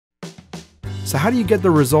So how do you get the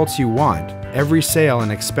results you want? Every sale and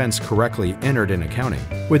expense correctly entered in accounting,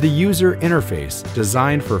 with a user interface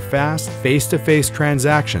designed for fast, face-to-face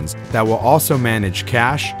transactions that will also manage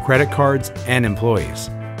cash, credit cards, and employees.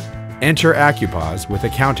 Enter AccuPOS with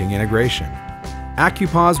accounting integration.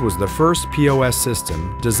 AccuPOS was the first POS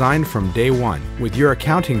system designed from day one with your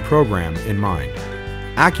accounting program in mind.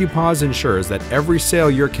 AccuPOS ensures that every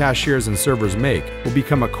sale your cashiers and servers make will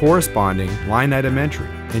become a corresponding line item entry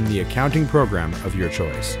in the accounting program of your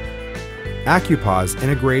choice. AccuPOS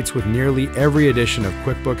integrates with nearly every edition of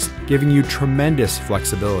QuickBooks, giving you tremendous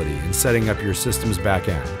flexibility in setting up your system's back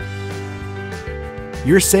end.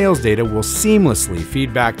 Your sales data will seamlessly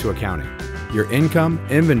feed back to accounting. Your income,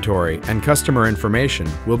 inventory, and customer information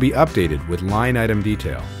will be updated with line item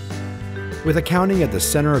detail. With accounting at the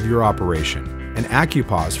center of your operation and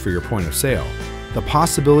AccuPOS for your point of sale, the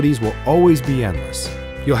possibilities will always be endless.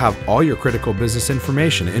 You'll have all your critical business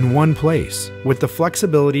information in one place, with the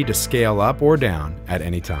flexibility to scale up or down at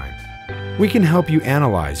any time. We can help you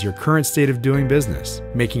analyze your current state of doing business,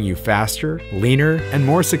 making you faster, leaner, and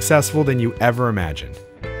more successful than you ever imagined.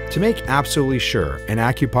 To make absolutely sure an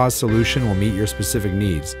AccuPOS solution will meet your specific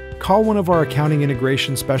needs, call one of our accounting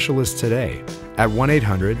integration specialists today at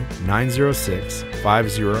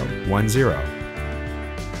 1-800-906-5010.